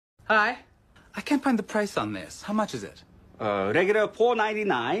Hi. I can't find the price on this. How much is it? Regular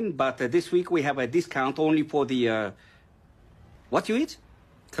 $4.99, but this week we have a discount only for the, what you eat?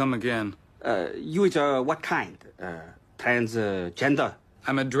 Come again. You eat, what kind? Transgender?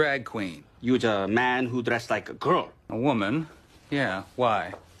 I'm a drag queen. You eat a man who dressed like a girl? A woman? Yeah,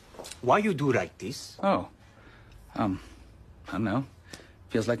 why? Why you do like this? Oh. I don't know.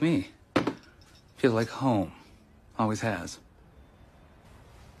 Feels like me. Feels like home. Always has.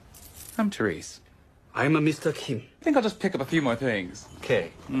 I'm Therese. I'm a Mr. Kim. I think I'll just pick up a few more things. Okay.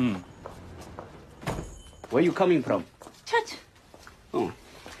 Where you coming from? Church. Oh,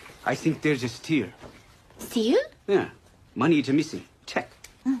 I think there's a steal. Steal? Yeah, money is missing. Check.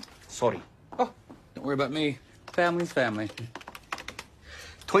 Sorry. Oh, don't worry about me. Family's family.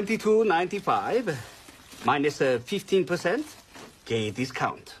 $22.95 minus 15% gay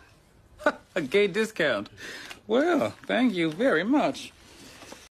discount. A gay discount. Well, thank you very much.